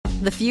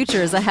The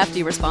future is a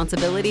hefty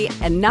responsibility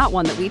and not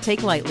one that we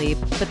take lightly,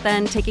 but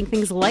then taking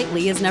things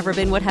lightly has never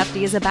been what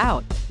Hefty is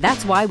about.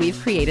 That's why we've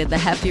created the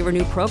Hefty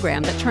Renew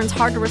program that turns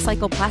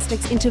hard-to-recycle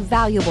plastics into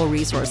valuable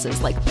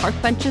resources like park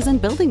benches and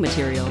building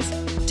materials.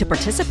 To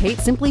participate,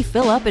 simply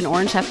fill up an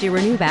orange Hefty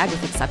Renew bag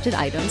with accepted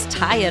items,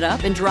 tie it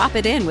up, and drop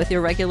it in with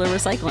your regular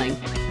recycling.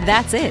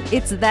 That's it.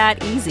 It's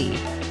that easy.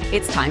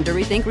 It's time to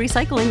rethink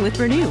recycling with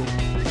Renew.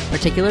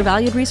 Particular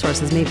valued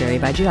resources may vary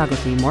by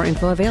geography. More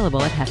info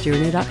available at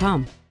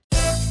heftyrenew.com.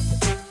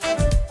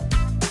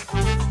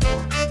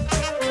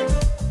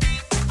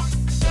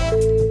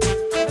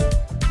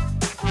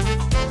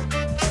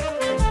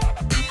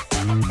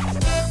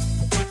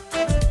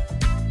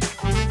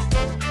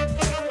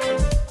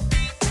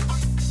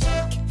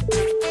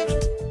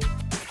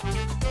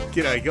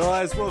 G'day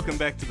guys, welcome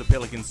back to the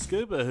Pelican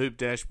Scoop, a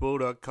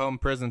hoop-ball.com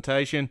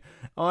presentation.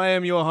 I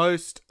am your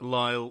host,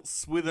 Lyle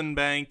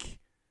Swithenbank.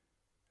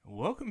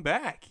 Welcome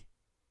back.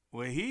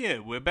 We're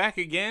here. We're back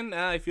again.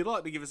 If you'd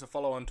like to give us a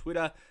follow on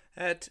Twitter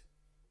at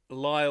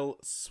Lyle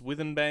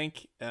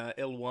Swithenbank,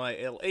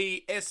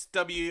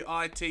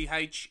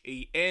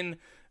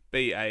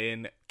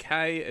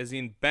 LYLESWITHENBANK as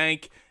in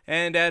bank,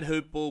 and at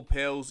Hoopball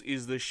Pels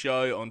is the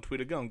show on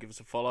Twitter. Go and give us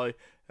a follow.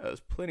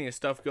 There's plenty of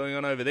stuff going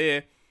on over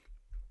there.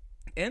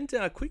 And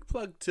a quick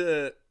plug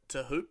to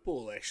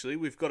Hoopball, actually.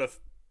 We've got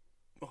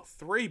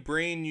three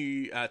brand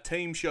new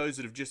team shows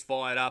that have just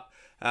fired up.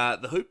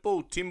 The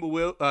Hoopball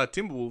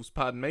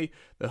Timberwolves,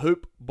 the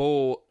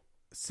Hoopball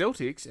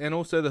Celtics, and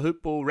also the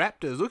Hoopball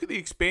Raptors. Look at the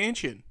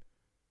expansion.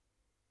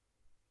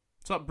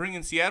 It's like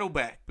bringing Seattle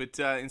back, but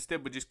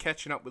instead we're just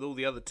catching up with all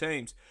the other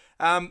teams.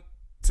 So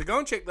go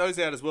and check those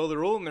out as well.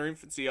 They're all in their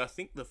infancy. I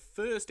think the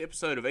first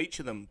episode of each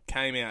of them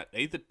came out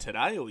either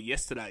today or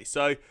yesterday.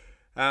 So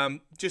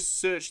just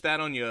search that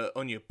on your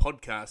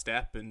podcast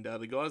app, and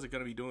the guys are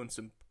going to be doing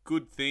some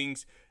good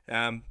things,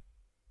 some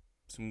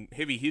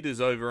heavy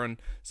hitters over on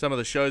some of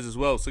the shows as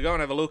well. So go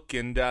and have a look,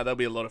 and they'll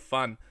be a lot of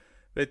fun.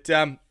 But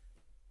all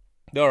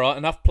right,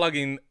 enough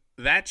plugging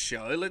that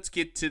show. Let's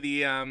get to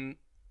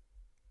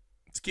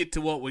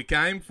what we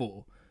came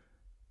for.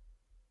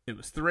 It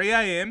was 3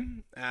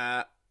 a.m.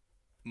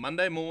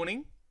 Monday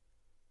morning.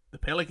 The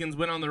Pelicans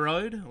went on the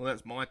road. Well,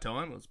 that's my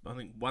time. It was, I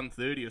think,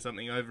 1:30 or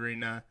something over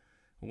in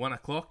 1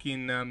 o'clock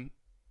in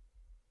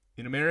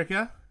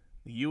America,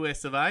 the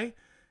US of A,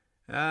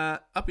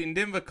 up in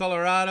Denver,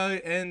 Colorado,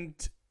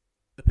 and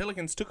the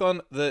Pelicans took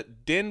on the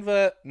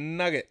Denver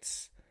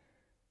Nuggets.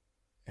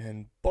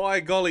 And by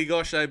golly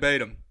gosh, they beat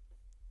them.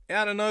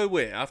 Out of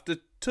nowhere, after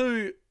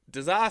two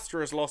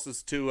disastrous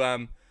losses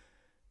to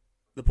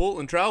the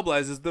Portland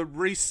Trailblazers, the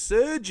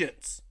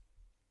resurgence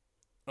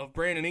of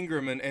Brandon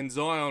Ingram and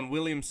Zion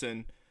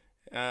Williamson,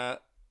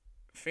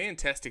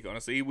 fantastic,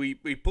 honestly. We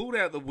pulled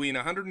out the win,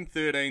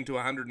 113 to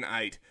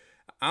 108.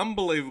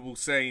 Unbelievable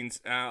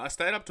scenes. I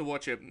stayed up to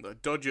watch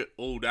it, dodge it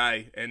all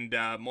day, and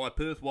my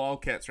Perth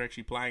Wildcats are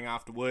actually playing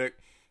after work,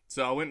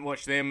 so I went and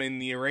watched them in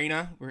the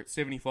arena. We're at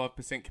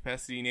 75%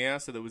 capacity now,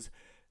 so there was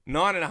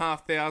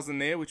 9,500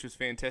 there, which was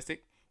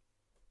fantastic,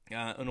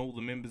 and all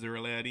the members are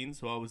allowed in,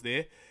 so I was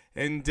there.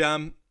 And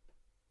I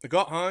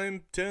got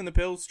home, turned the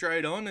Pels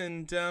straight on,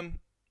 and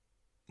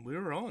we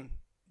were on.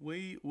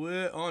 We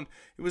were on.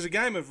 It was a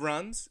game of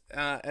runs,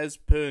 as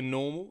per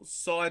normal.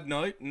 Side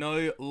note,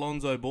 no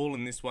Lonzo Ball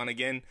in this one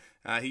again.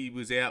 He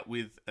was out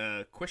with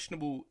a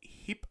questionable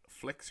hip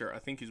flexor, I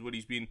think is what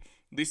he's been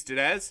listed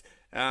as.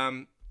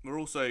 We're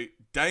also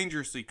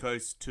dangerously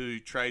close to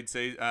trade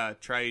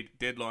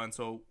deadline,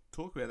 so I'll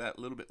talk about that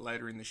a little bit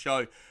later in the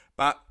show.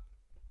 But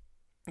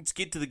let's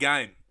get to the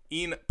game.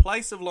 In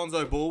place of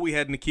Lonzo Ball, we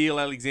had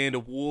Nickeil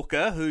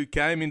Alexander-Walker, who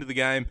came into the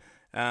game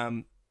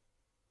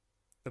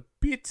a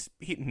bit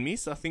hit and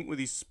miss, I think, with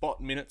his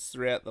spot minutes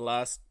throughout the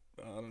last,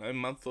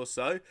 month or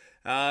so.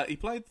 He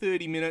played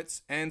 30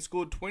 minutes and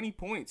scored 20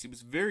 points. He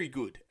was very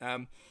good.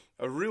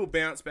 A real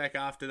bounce back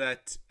after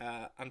that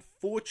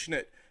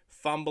unfortunate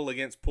fumble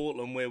against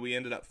Portland where we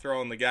ended up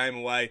throwing the game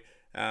away.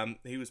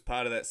 He was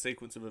part of that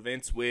sequence of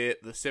events where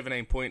the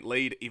 17-point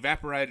lead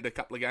evaporated a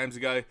couple of games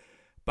ago.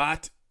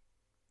 But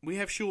we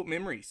have short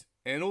memories.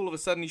 And all of a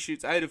sudden he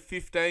shoots 8 of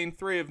 15,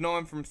 3 of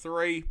 9 from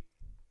 3,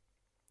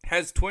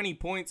 has 20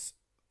 points,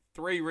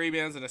 3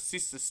 rebounds, an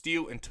assist, a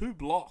steal, and 2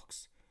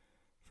 blocks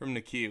from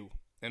Nickeil,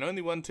 and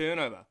only 1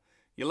 turnover.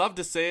 You love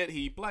to see it.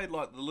 He played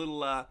like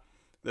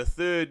the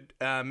third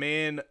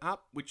man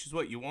up, which is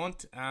what you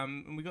want,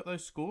 and we got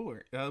those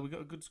score. We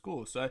got a good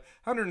score. So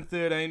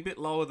 113, a bit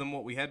lower than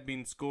what we had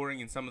been scoring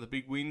in some of the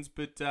big wins,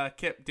 but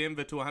kept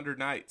Denver to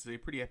 108, so you're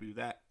pretty happy with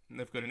that. And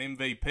they've got an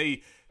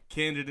MVP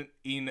candidate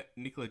in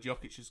Nikola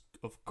Jokic,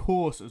 of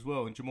course, as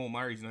well, and Jamal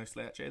Murray's no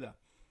slouch either.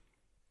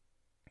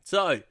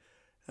 So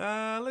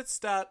let's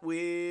start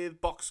with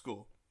box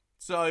score.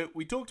 So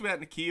we talked about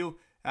Nickeil.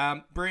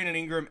 Brandon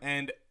Ingram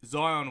and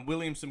Zion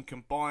Williamson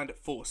combined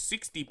for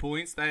 60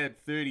 points. They had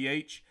 30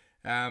 each.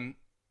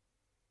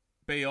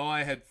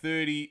 BI had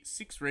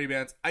 36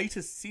 rebounds, 8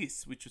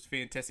 assists, which was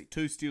fantastic.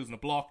 2 steals and a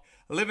block.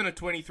 11 of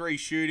 23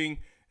 shooting,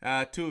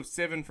 2 of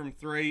 7 from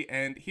 3,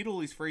 and hit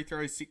all his free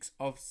throws, 6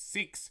 of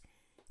 6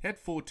 Had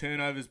 4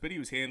 turnovers, but he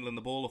was handling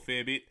the ball a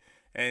fair bit.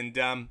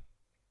 And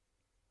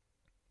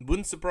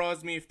wouldn't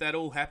surprise me if that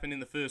all happened in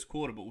the first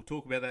quarter, but we'll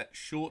talk about that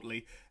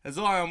shortly. As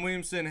Zion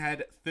Williamson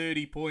had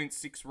 30 points,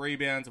 6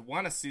 rebounds,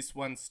 1 assist,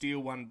 1 steal,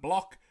 1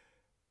 block,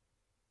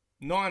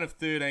 9 of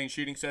 13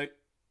 shooting. So,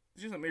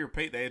 just let me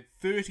repeat, they had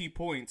 30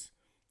 points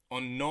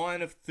on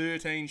 9 of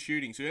 13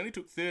 shooting. So he only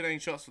took 13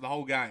 shots for the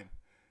whole game.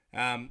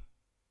 1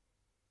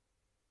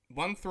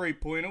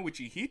 3-pointer, which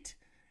he hit,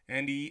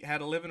 and he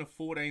had 11 of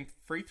 14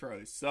 free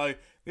throws. So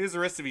there's the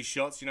rest of his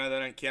shots. They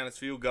don't count as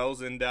field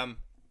goals. And,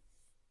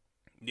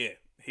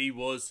 he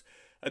was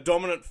a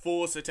dominant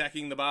force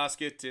attacking the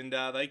basket, and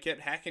they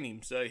kept hacking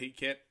him. So he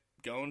kept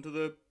going to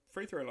the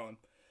free throw line.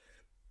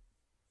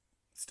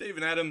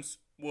 Steven Adams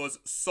was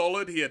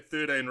solid. He had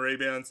 13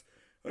 rebounds,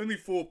 only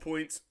 4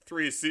 points,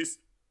 3 assists,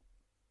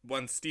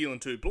 1 steal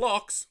and 2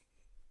 blocks.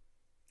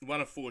 1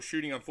 of 4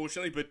 shooting,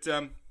 unfortunately. But,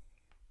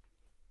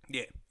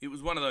 it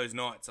was one of those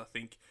nights, I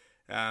think.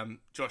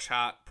 Josh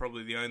Hart,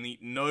 probably the only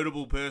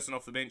notable person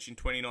off the bench in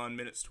 29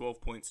 minutes,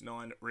 12 points,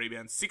 9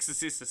 rebounds, 6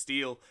 assists, a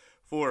steal,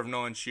 4 of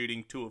 9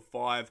 shooting, 2 of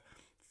 5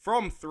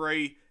 from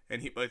 3,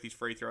 and hit both his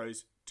free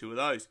throws, 2 of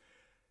those.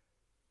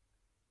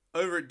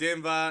 Over at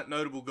Denver,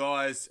 notable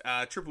guys,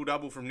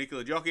 triple-double from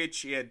Nikola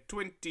Jokic. He had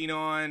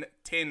 29,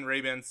 10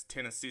 rebounds,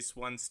 10 assists,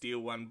 1 steal,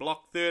 1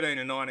 block, 13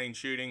 and 19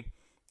 shooting.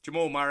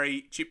 Jamal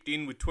Murray chipped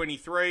in with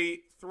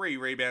 23, 3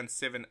 rebounds,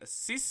 7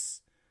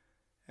 assists.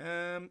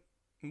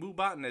 Will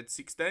Barton had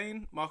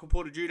 16. Michael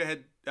Porter Jr.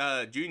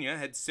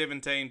 had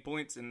 17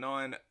 points and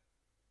 9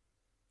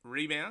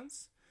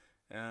 rebounds.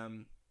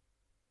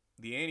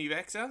 The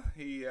anti-vaxxer,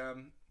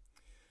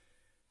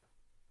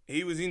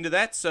 he was into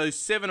that, so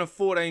 7 of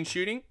 14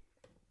 shooting.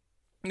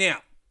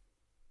 Now,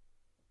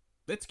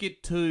 let's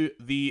get to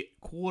the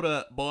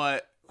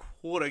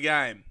quarter-by-quarter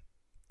game.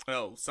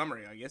 Well,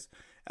 summary, I guess.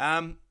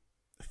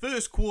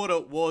 First quarter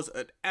was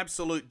an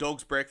absolute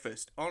dog's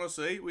breakfast.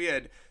 Honestly, we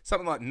had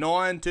something like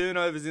 9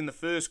 turnovers in the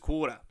first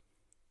quarter.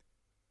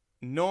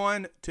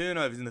 9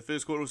 turnovers in the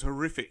first quarter was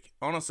horrific.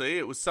 Honestly,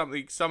 it was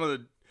something,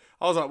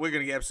 I was like, we're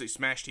going to get absolutely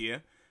smashed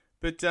here.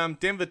 But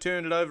Denver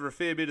turned it over a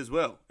fair bit as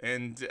well.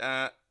 And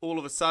all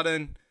of a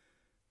sudden,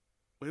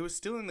 we were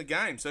still in the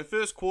game. So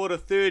first quarter,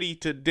 30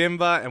 to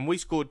Denver, and we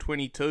scored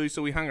 22.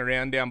 So we hung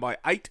around down by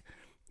 8.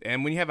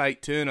 And when you have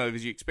 8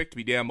 turnovers, you expect to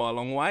be down by a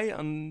long way.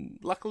 And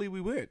luckily, we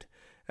weren't.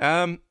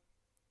 Quarter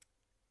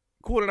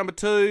number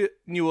 2,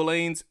 New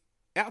Orleans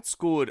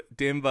outscored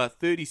Denver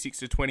 36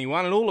 to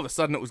 21. And all of a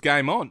sudden, it was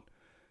game on.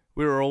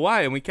 We were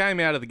away, and we came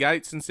out of the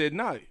gates and said,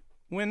 no,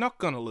 we're not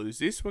going to lose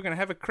this. We're going to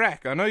have a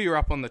crack. I know you're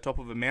up on the top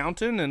of a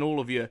mountain, and all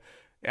of your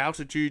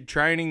altitude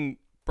training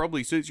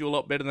probably suits you a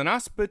lot better than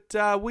us, but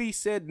we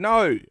said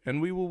no,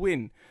 and we will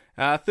win.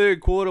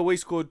 Third quarter, we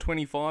scored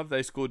 25,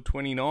 they scored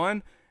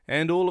 29,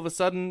 and all of a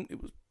sudden,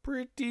 it was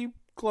pretty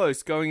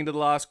close going into the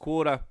last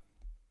quarter.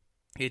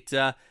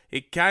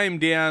 It came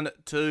down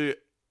to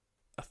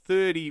a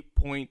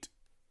 30-point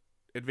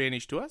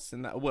advantage to us,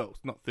 and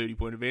it's not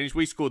 30-point advantage.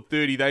 We scored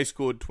 30, they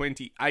scored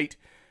 28,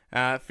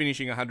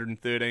 finishing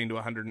 113 to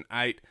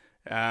 108,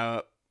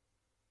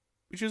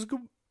 which is a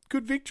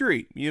good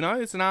victory.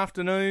 It's an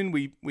afternoon.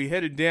 We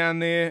headed down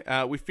there.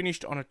 We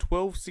finished on a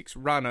 12-6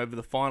 run over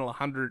the final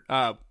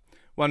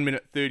 1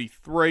 minute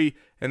 33,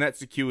 and that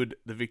secured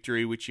the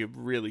victory, which you're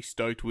really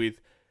stoked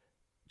with.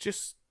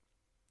 Just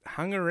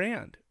hung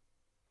around.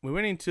 We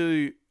went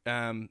into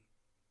the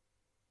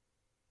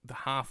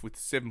half with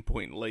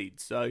 7-point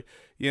lead. So,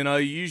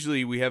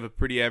 usually we have a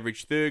pretty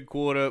average third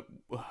quarter.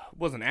 It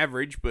wasn't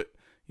average, but,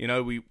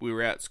 we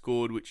were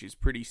outscored, which is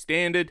pretty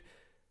standard.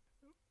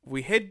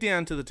 We head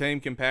down to the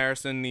team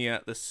comparison, the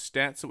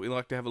stats that we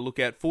like to have a look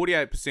at.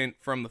 48%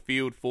 from the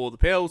field for the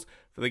Pels.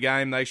 For the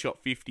game, they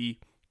shot 50.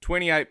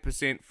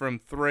 28% from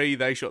 3,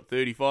 they shot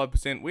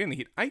 35%. We only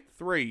hit 8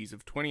 threes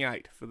of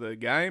 28 for the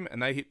game,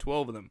 and they hit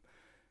 12 of them.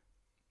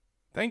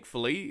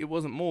 Thankfully, it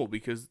wasn't more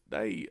because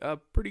they are a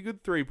pretty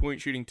good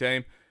 3-point shooting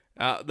team.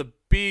 The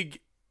big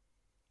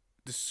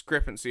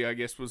discrepancy, I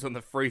guess, was on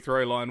the free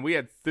throw line. We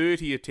had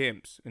 30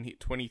 attempts and hit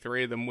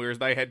 23 of them, whereas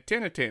they had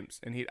 10 attempts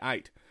and hit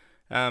 8.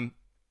 And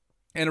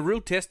a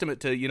real testament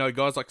to,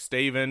 guys like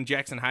Steven,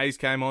 Jackson Hayes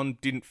came on,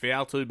 didn't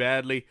foul too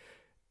badly.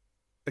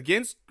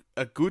 Against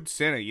a good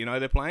center,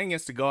 they're playing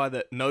against a guy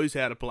that knows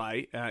how to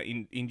play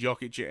in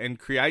Jokic and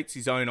creates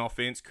his own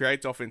offense,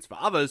 creates offense for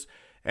others,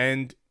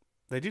 and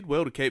they did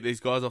well to keep these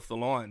guys off the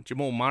line.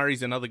 Jamal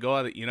Murray's another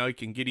guy that,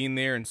 can get in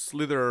there and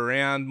slither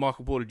around.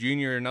 Michael Porter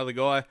Jr., another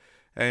guy.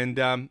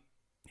 And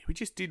we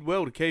just did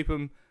well to keep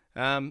them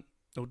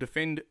or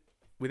defend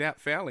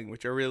without fouling,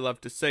 which I really love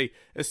to see.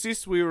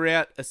 Assists, we were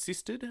out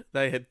assisted.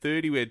 They had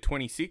 30, we had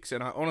 26.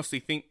 And I honestly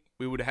think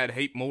we would have had a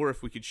heap more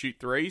if we could shoot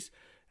threes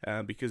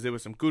because there were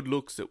some good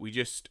looks that we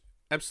just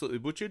absolutely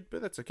butchered,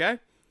 but that's okay.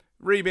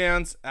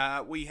 Rebounds,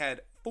 we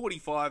had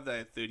 45, they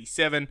had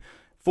 37.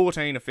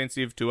 14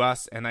 offensive to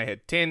us, and they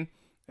had 10.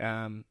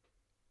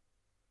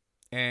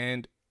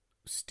 And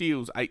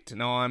steals 8 to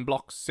 9,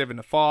 blocks 7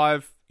 to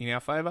 5 in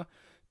our favour.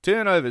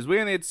 Turnovers, we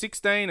only had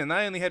 16, and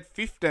they only had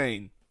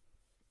 15.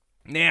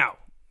 Now,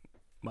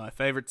 My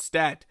favourite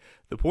stat,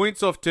 the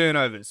points off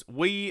turnovers.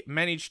 We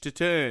managed to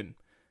turn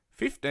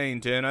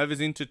 15 turnovers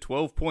into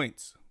 12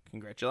 points.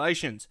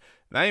 Congratulations.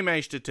 They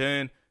managed to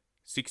turn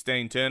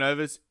 16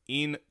 turnovers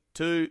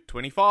into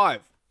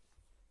 25.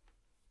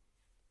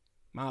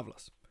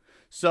 Marvellous.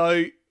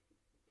 So,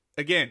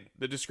 again,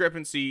 the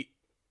discrepancy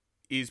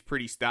is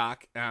pretty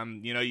stark.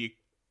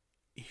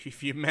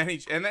 If you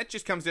manage, and that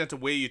just comes down to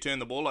where you turn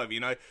the ball over.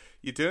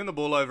 You turn the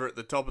ball over at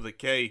the top of the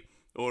key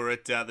or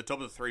at the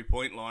top of the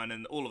 3-point line,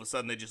 and all of a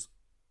sudden they're just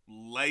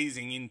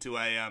lazing into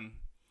a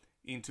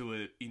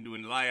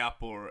layup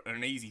or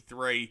an easy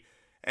three,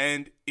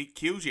 and it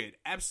kills you. It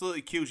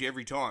absolutely kills you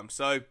every time.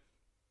 So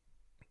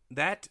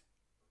that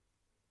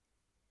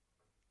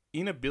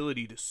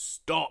inability to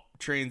stop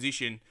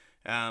transition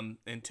and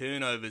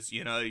turnovers,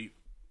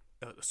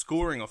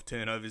 scoring off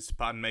turnovers,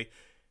 pardon me,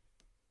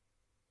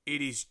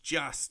 it is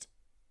just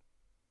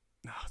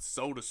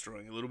soul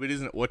destroying a little bit,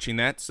 isn't it? Watching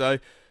that, so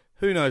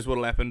who knows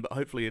what'll happen, but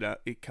hopefully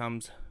it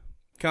comes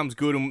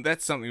good, and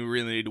that's something we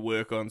really need to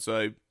work on.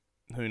 So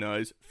who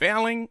knows?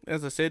 Fouling,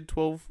 as I said,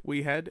 12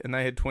 we had, and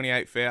they had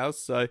 28 fouls,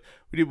 so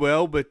we did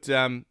well, but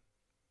in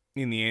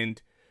the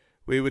end,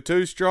 we were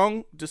too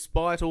strong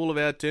despite all of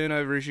our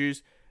turnover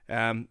issues.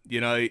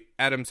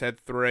 Adams had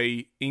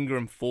 3,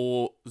 Ingram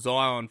 4,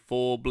 Zion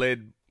 4,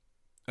 Bled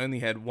only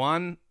had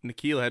 1,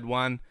 Nikhil had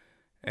 1,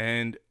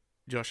 and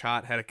Josh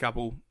Hart had a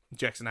couple,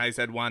 Jackson Hayes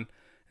had 1,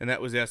 and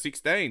that was our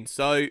 16.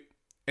 So,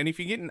 and if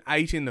you get an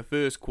 8 in the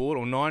first quarter,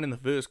 or 9 in the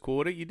first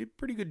quarter, you did a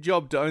pretty good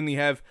job to only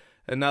have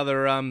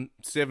another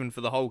 7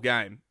 for the whole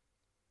game.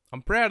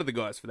 I'm proud of the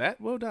guys for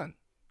that. Well done.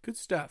 Good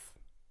stuff.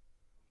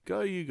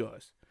 Go you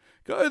guys.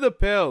 Go the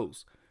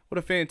Pels. What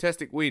a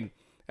fantastic win.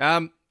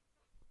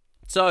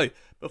 So,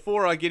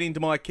 before I get into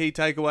my key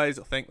takeaways,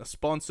 I thank the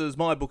sponsors,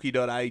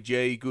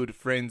 mybookie.ag, good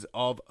friends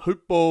of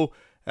Hoopball.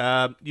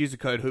 Use the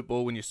code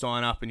Hoopball when you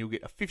sign up and you'll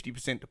get a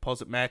 50%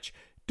 deposit match.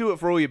 Do it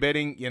for all your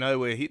betting.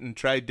 We're hitting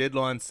trade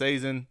deadline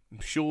season. I'm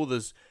sure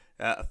there's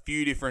a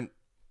few different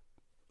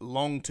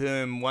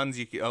long-term ones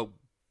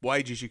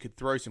wages you could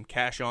throw some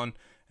cash on.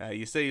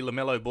 You see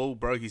LaMelo Ball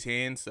broke his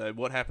hand, so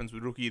what happens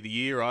with Rookie of the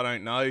Year? I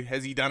don't know.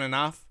 Has he done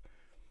enough?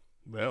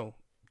 Well,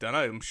 don't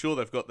know. I'm sure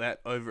they've got that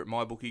over at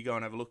MyBookie. Go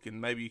and have a look,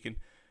 and maybe you can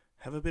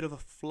have a bit of a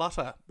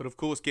flutter. But of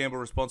course, gamble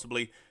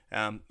responsibly.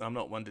 I'm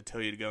not one to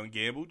tell you to go and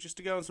gamble, just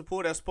to go and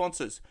support our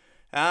sponsors.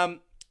 And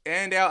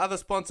our other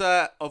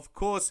sponsor, of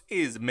course,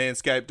 is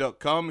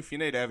manscaped.com. If you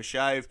need to have a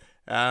shave,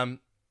 go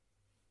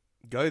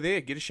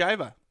there, get a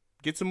shaver.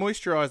 Get some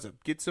moisturiser.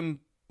 Get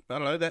some,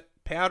 that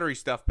powdery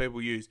stuff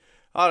people use.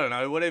 I don't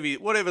know,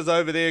 whatever's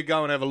over there,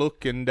 go and have a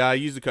look, and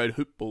use the code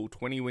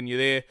HOOPBALL20 when you're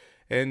there,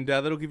 and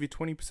that'll give you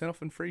 20%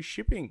 off and free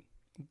shipping.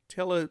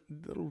 Tell them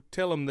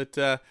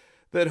that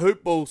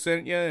Hoopball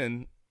sent you,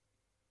 and,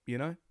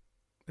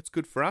 it's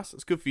good for us.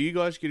 It's good for you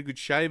guys. You get a good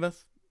shaver.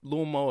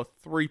 Lawnmower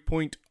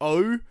 3.0.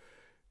 I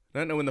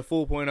don't know when the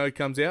 4.0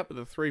 comes out, but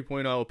the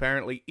 3.0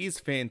 apparently is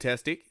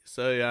fantastic.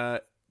 So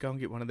go and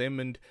get one of them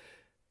and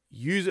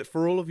use it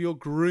for all of your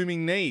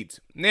grooming needs.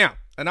 Now,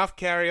 enough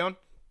carry on.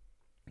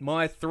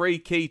 My 3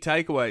 key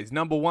takeaways.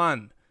 Number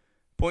 1,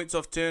 points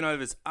off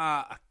turnovers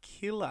are a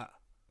killer.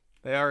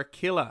 They are a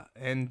killer.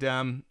 And,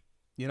 it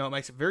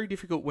makes it very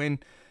difficult when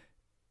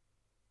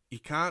you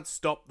can't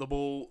stop the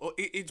ball.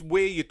 It's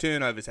where your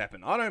turnovers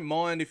happen. I don't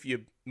mind if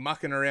you're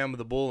mucking around with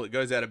the ball, it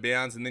goes out of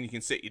bounds, and then you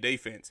can set your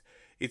defense.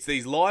 It's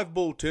these live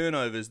ball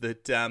turnovers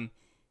that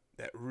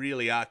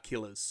really are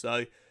killers.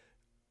 So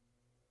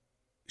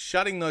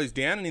shutting those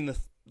down, and in the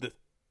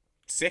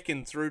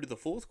second through to the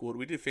fourth quarter,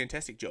 we did a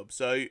fantastic job.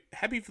 So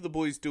happy for the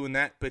boys doing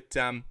that. But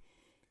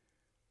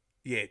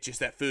just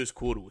that first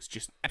quarter was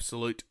just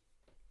absolute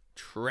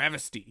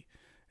travesty.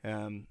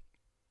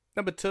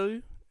 Number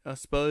 2, I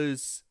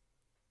suppose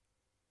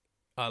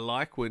I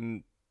like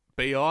when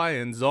BI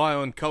and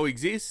Zion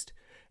coexist,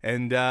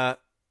 and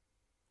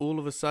all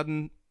of a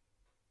sudden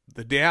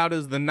the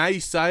doubters, the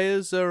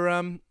naysayers are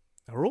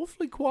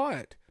awfully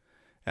quiet.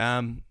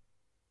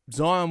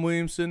 Zion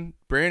Williamson,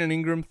 Brandon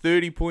Ingram,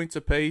 30 points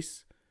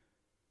apiece.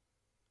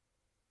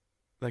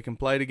 They can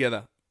play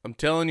together. I'm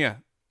telling you.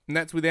 And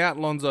that's without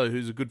Lonzo,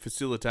 who's a good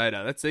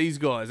facilitator. That's these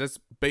guys. That's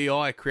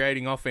BI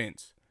creating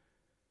offense.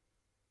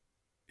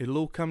 It'll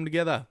all come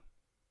together.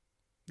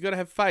 You got to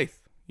have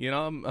faith.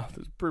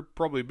 It's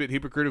probably a bit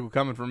hypocritical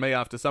coming from me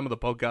after some of the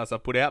podcasts I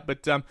put out,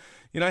 but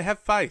have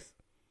faith.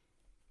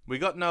 We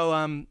got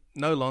no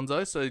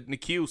Lonzo, so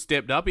Nikhil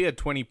stepped up. He had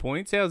 20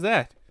 points. How's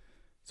that?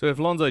 So if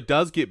Lonzo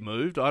does get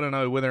moved, I don't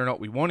know whether or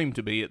not we want him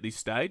to be at this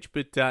stage,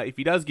 but if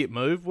he does get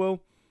moved, well,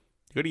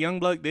 you've got a young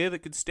bloke there that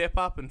could step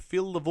up and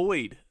fill the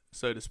void,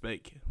 so to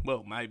speak.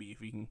 Well, maybe if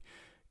he can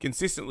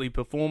consistently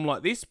perform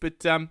like this,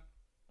 but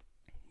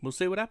we'll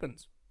see what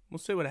happens.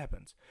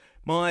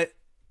 My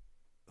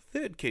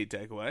 3rd key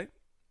takeaway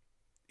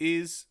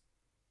is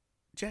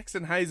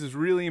Jackson Hayes has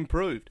really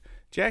improved.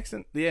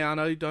 Jackson, I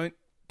know, don't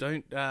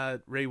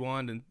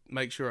rewind and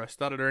make sure I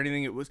stuttered or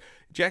anything. It was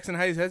Jackson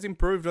Hayes has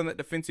improved on that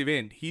defensive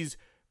end. His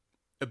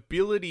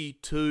ability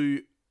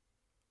to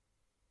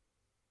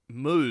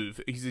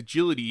move, his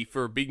agility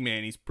for a big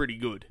man is pretty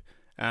good.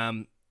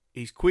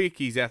 He's quick,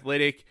 he's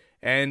athletic,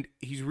 and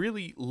he's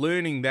really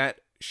learning that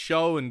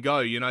show and go.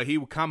 You know, he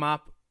will come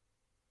up,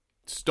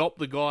 stop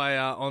the guy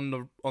on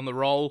the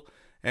roll,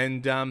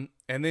 and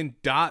then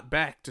dart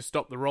back to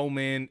stop the roll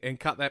man and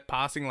cut that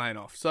passing lane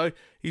off. So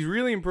he's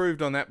really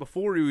improved on that.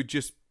 Before he would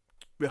just,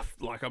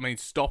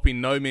 stop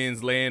in no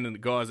man's land and the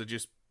guys are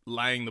just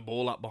laying the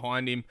ball up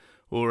behind him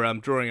or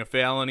drawing a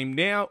foul on him.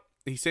 Now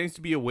he seems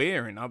to be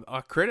aware, and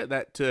I credit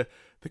that to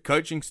the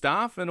coaching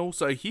staff and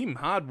also him.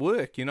 Hard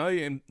work, you know,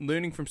 and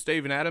learning from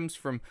Steven Adams,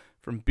 from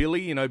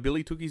Billy. You know,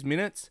 Billy took his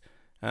minutes,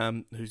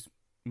 whose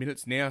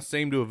minutes now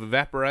seem to have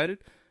evaporated.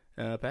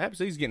 Perhaps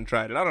he's getting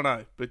traded. I don't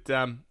know. But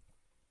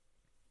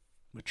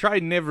we're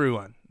trading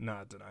everyone. No,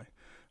 I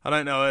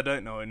don't know. I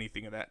don't know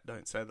anything of that.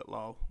 Don't say that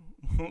Lyle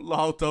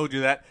told you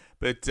that.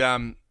 But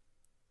I'm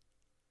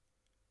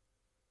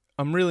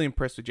really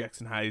impressed with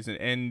Jackson Hayes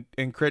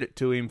and credit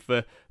to him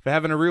for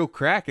having a real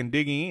crack and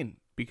digging in,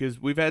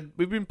 because we've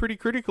been pretty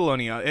critical on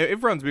here.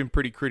 Everyone's been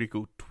pretty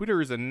critical.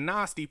 Twitter is a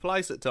nasty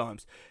place at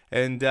times.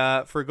 And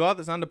for a guy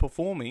that's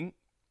underperforming,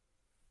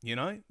 you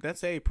know,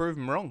 that's how you prove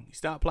him wrong. You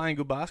start playing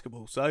good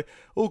basketball. So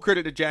all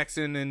credit to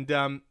Jackson, and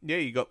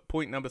you got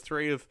point number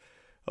 3 of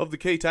the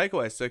key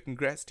takeaways. So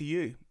congrats to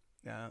you.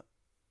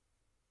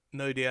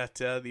 No doubt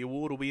the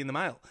award will be in the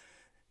mail.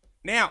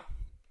 Now,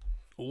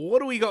 what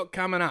do we got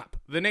coming up?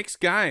 The next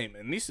game,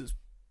 and this is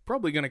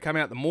probably going to come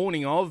out the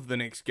morning of the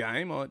next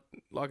game.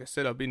 Like I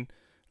said, I've been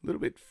a little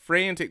bit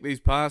frantic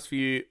these past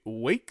few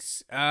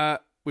weeks.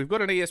 We've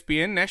got an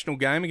ESPN national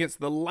game against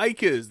the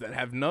Lakers that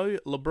have no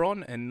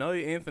LeBron and no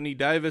Anthony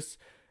Davis.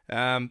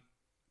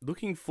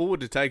 Looking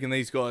forward to taking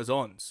these guys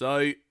on.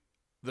 So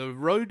the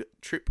road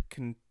trip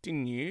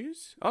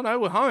continues. Oh no,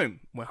 we're home.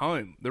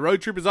 The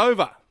road trip is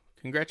over.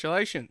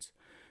 Congratulations.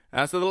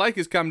 So the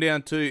Lakers come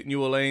down to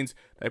New Orleans.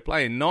 They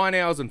play in 9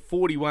 hours and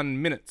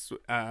 41 minutes,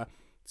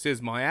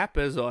 says my app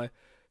as I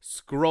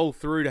scroll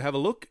through to have a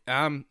look.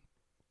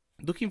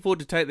 Looking forward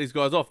to take these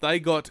guys off. They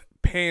got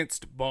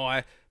pantsed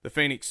by the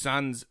Phoenix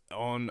Suns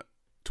on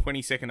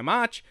 22nd of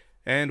March,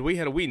 and we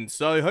had a win.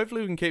 So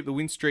hopefully we can keep the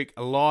win streak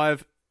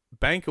alive,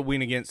 bank a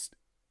win against,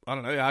 I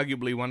don't know,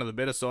 arguably one of the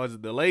better sides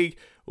of the league,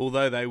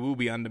 although they will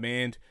be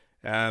undermanned.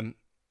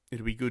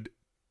 It'll be good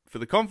for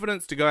the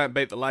confidence to go out and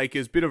beat the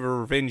Lakers. Bit of a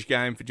revenge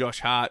game for Josh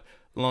Hart,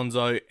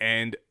 Lonzo,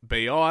 and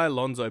B.I.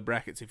 Lonzo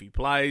brackets if he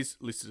plays,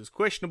 listed as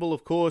questionable,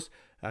 of course,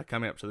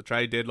 coming up to the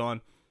trade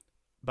deadline.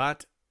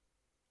 But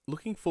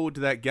looking forward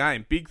to that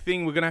game. Big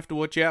thing we're going to have to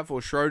watch out for.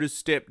 Schroeder's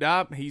stepped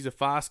up. He's a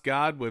fast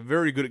guard. We're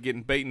very good at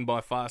getting beaten by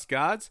fast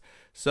guards.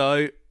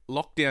 So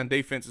lockdown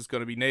defense is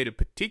going to be needed,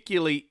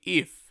 particularly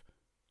if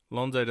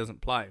Lonzo doesn't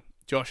play.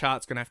 Josh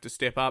Hart's going to have to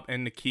step up,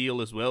 and Nikhil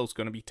as well is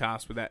going to be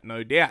tasked with that,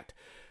 no doubt.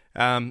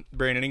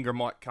 Brandon Ingram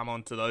might come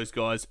on to those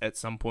guys at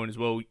some point as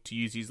well to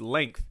use his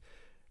length.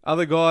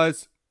 Other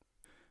guys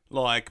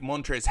like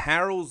Montrezl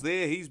Harrell's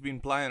there. He's been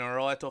playing all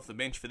right off the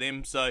bench for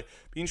them. So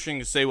be interesting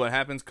to see what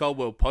happens.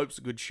 Caldwell Pope's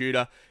a good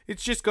shooter.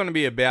 It's just going to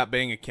be about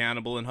being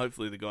accountable, and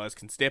hopefully the guys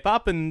can step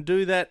up and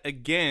do that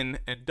again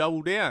and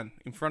double down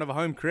in front of a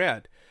home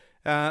crowd.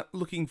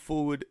 Looking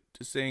forward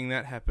to seeing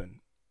that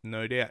happen,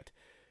 no doubt.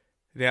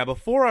 Now,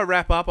 before I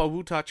wrap up, I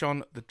will touch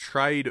on the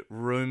trade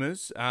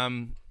rumours.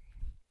 And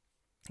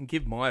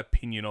give my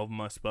opinion of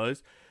them, I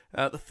suppose.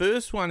 The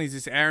first one is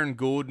this Aaron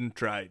Gordon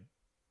trade.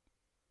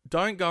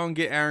 Don't go and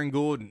get Aaron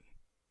Gordon.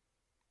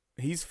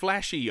 He's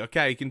flashy.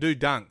 Okay, he can do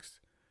dunks.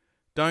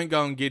 Don't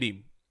go and get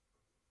him.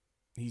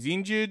 He's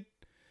injured.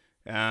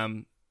 You're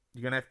going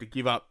to have to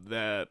give up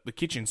the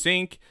kitchen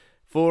sink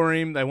for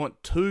him. They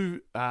want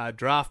 2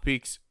 draft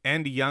picks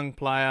and a young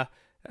player.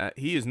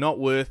 He is not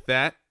worth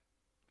that.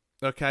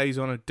 Okay, he's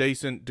on a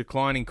decent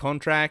declining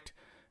contract,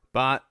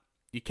 but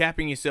you're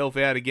capping yourself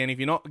out again. If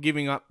you're not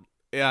giving up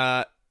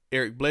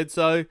Eric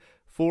Bledsoe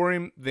for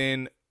him,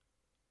 then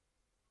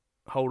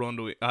hold on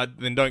to it.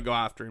 Then don't go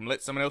after him.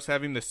 Let someone else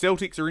have him. The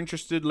Celtics are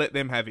interested. Let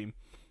them have him.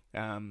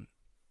 I've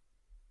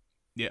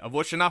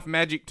watched enough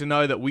Magic to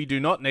know that we do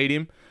not need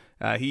him.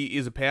 He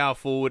is a power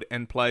forward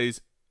and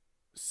plays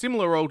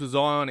similar role to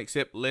Zion,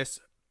 except less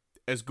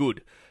as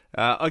good.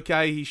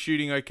 Okay, he's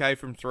shooting okay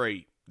from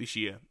 3 this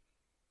year.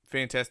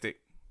 Fantastic.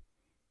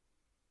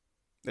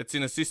 That's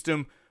in a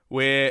system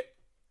where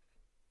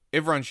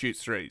everyone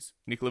shoots threes.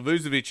 Nikola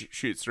Vucevic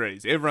shoots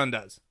threes. Everyone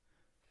does.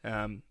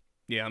 I'm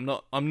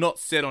not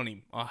set on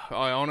him.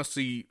 I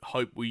honestly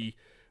hope we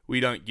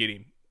don't get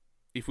him.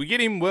 If we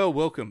get him, well,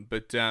 welcome.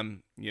 But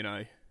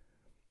I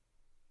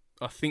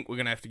think we're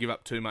gonna have to give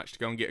up too much to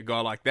go and get a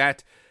guy like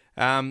that.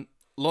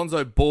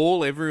 Lonzo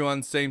Ball.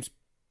 Everyone seems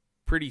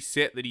pretty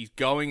set that he's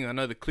going. I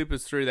know the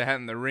Clippers threw their hat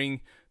in the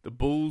ring. The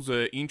Bulls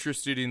are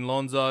interested in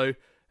Lonzo.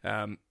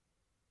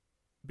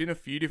 Been a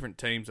few different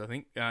teams, I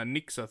think.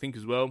 Knicks, I think,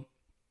 as well.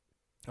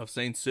 I've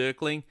seen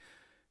circling.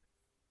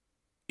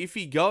 If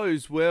he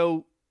goes,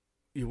 well,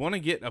 you want to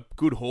get a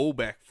good haul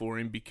back for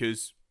him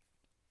because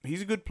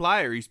he's a good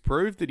player. He's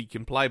proved that he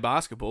can play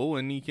basketball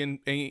and he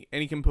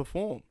can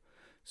perform.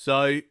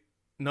 So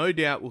no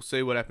doubt we'll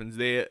see what happens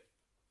there.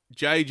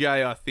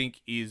 JJ, I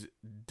think, is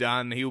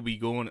done. He'll be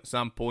gone at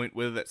some point,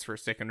 whether that's for a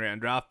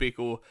second-round draft pick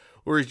or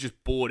he's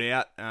just bought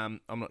out.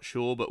 I'm not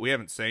sure, but we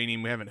haven't seen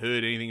him. We haven't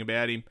heard anything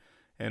about him,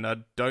 and I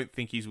don't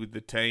think he's with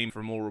the team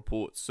from all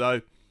reports.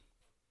 So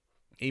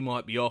he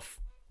might be off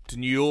to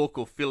New York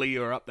or Philly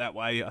or up that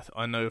way.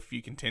 I know a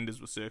few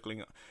contenders were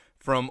circling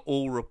from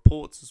all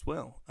reports as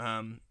well.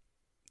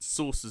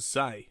 Sources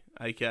say,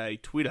 a.k.a.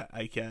 Twitter,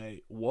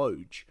 a.k.a.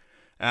 Woj.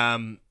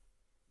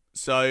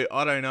 So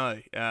I don't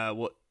know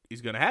what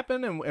is going to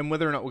happen and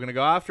whether or not we're going to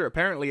go after it.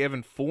 Apparently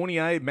Evan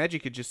Fournier,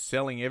 Magic are just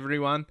selling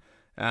everyone,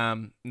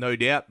 no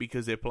doubt,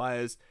 because their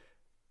players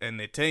and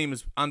their team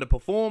has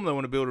underperformed. They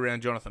want to build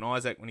around Jonathan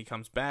Isaac when he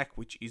comes back,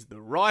 which is the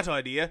right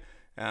idea.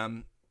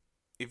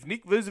 If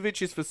Nick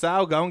Vucevic is for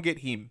sale, go and get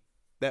him.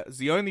 That was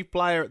the only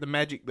player at the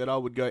Magic that I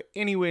would go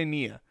anywhere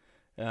near.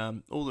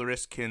 All the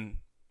rest can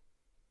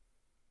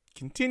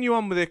continue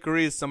on with their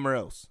careers somewhere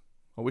else.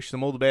 I wish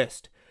them all the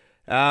best.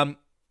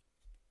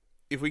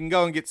 If we can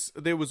go and get...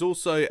 There was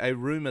also a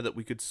rumour that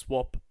we could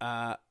swap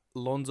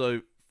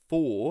Lonzo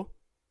for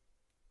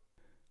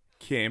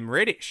Cam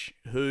Reddish,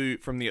 who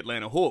from the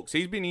Atlanta Hawks.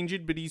 He's been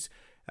injured, but he's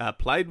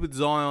played with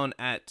Zion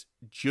at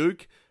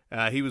Duke.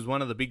 He was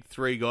one of the big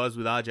three guys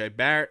with RJ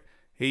Barrett.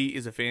 He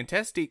is a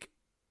fantastic,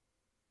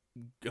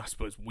 I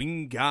suppose,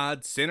 wing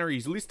guard center.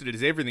 He's listed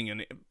as everything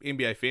in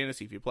NBA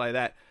Fantasy if you play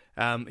that.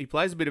 He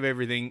plays a bit of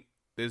everything.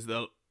 There's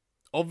the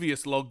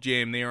obvious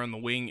logjam there on the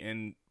wing,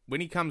 and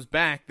when he comes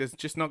back, there's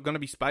just not going to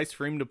be space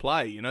for him to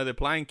play. You know, they're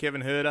playing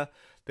Kevin Huerter.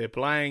 They're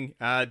playing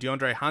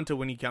DeAndre Hunter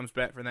when he comes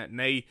back from that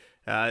knee.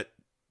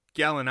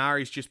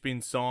 Gallinari's just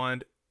been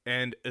signed,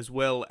 and as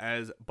well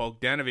as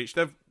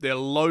Bogdanovic. They're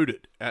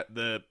loaded at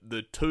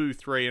the 2,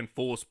 3, and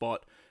 4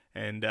 spot,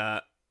 and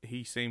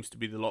he seems to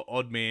be the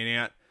odd man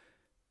out.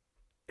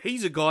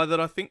 He's a guy that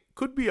I think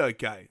could be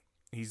okay.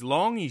 He's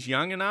long, he's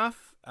young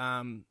enough,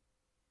 and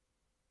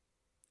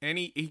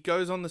he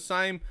goes on the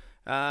same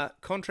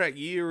contract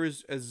year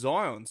as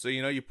Zion. So,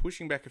 you know, you're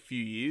pushing back a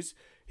few years.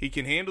 He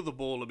can handle the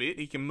ball a bit.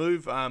 He can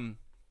move,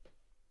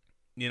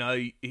 you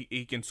know,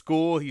 he can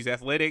score. He's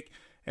athletic.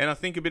 And I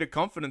think a bit of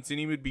confidence in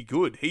him would be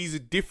good. He's a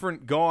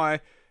different guy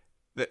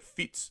that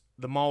fits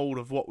the mould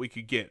of what we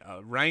could get.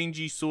 A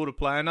rangy sort of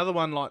player. Another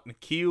one like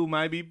Nikhil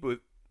maybe, but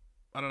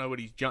I don't know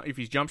if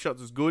his jump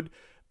shots is good.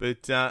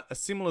 But a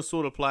similar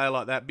sort of player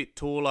like that, bit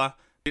taller,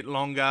 bit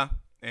longer,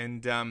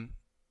 and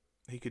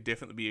he could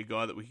definitely be a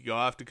guy that we could go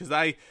after because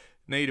they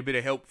need a bit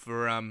of help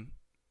for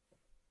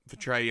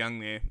Trae Young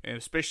there, and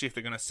especially if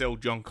they're going to sell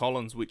John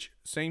Collins, which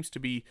seems to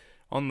be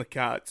on the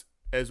cards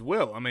as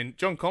well. I mean,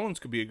 John Collins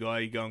could be a guy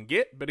you go and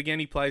get, but again,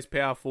 he plays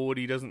power forward.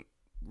 He doesn't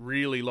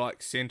really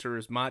like centre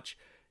as much.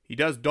 He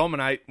does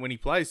dominate when he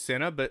plays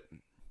centre, but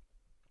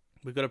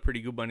we've got a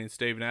pretty good one in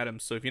Steven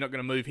Adams. So if you're not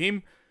going to move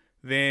him,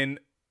 then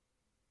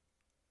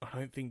I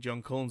don't think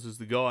John Collins is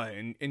the guy.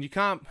 And you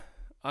can't...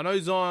 I know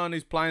Zion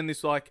is playing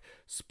this like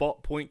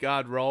spot point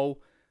guard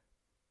role,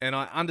 and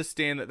I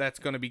understand that that's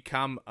going to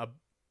become a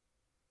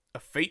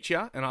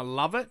feature, and I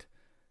love it.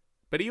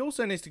 But he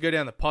also needs to go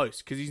down the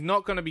post because he's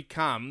not going to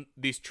become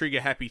this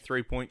trigger-happy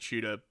three-point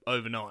shooter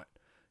overnight.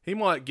 He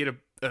might get a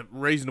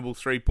reasonable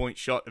three-point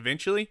shot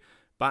eventually,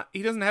 but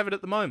he doesn't have it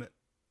at the moment.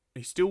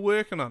 He's still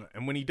working on it.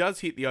 And when he does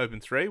hit the open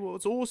three, well,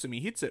 it's awesome.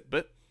 He hits it,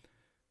 but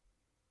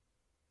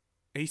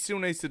he still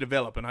needs to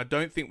develop. And I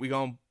don't think we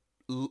go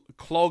and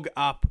clog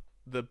up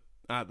the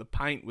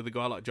paint with a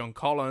guy like John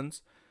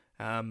Collins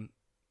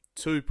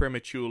too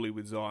prematurely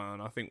with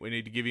Zion. I think we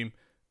need to give him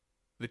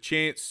the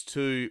chance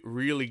to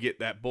really get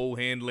that ball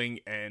handling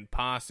and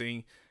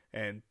passing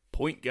and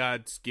point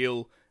guard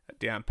skill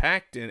down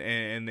packed,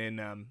 and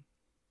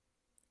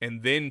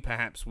then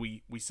perhaps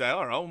we say,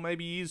 all right, well,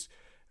 maybe he is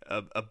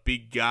a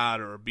big guard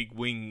or a big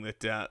wing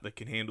that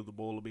can handle the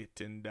ball a bit,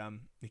 and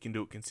he can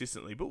do it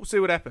consistently. But we'll see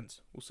what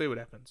happens.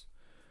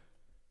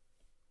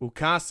 We'll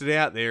cast it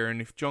out there, and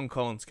if John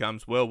Collins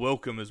comes, well,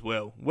 welcome as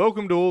well.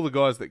 Welcome to all the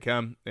guys that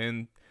come,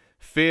 and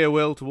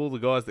farewell to all the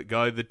guys that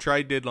go. The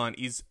trade deadline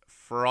is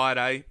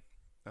Friday.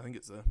 I think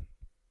it's the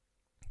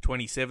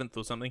 27th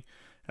or something.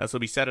 So it'll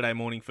be Saturday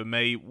morning for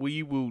me.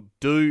 We will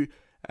do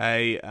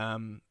a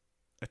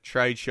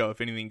trade show if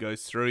anything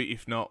goes through.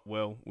 If not,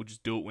 well, we'll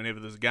just do it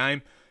whenever there's a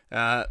game.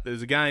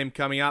 There's a game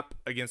coming up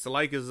against the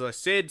Lakers, as I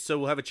said, so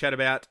we'll have a chat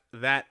about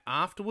that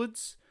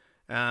afterwards,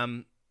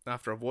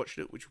 after I've watched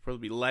it, which will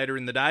probably be later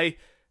in the day.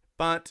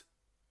 But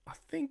I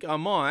think I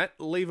might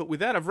leave it with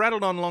that. I've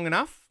rattled on long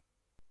enough.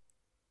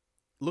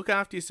 Look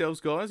after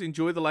yourselves, guys.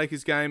 Enjoy the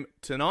Lakers game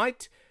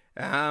tonight.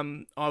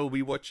 I will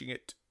be watching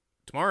it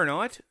tomorrow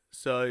night,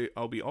 so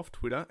I'll be off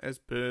Twitter as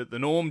per the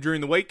norm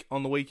during the week.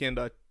 On the weekend,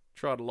 I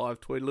try to live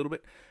tweet a little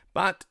bit.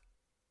 But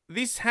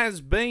this has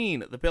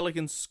been the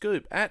Pelican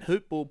Scoop at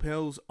Hoopball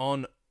Pels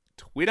on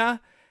Twitter.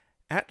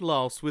 At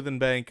Lyle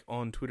Swithenbank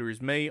on Twitter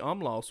is me.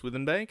 I'm Lyle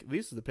Swithenbank.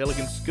 This is the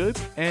Pelican Scoop,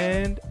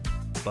 and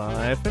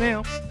bye for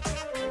now.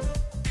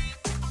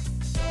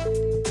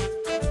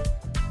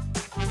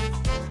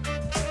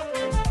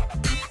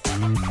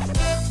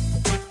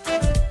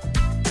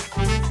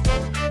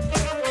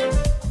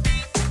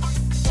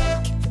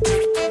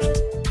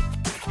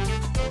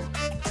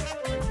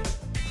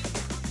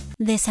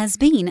 This has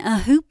been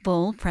a Hoop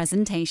Ball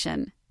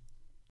presentation.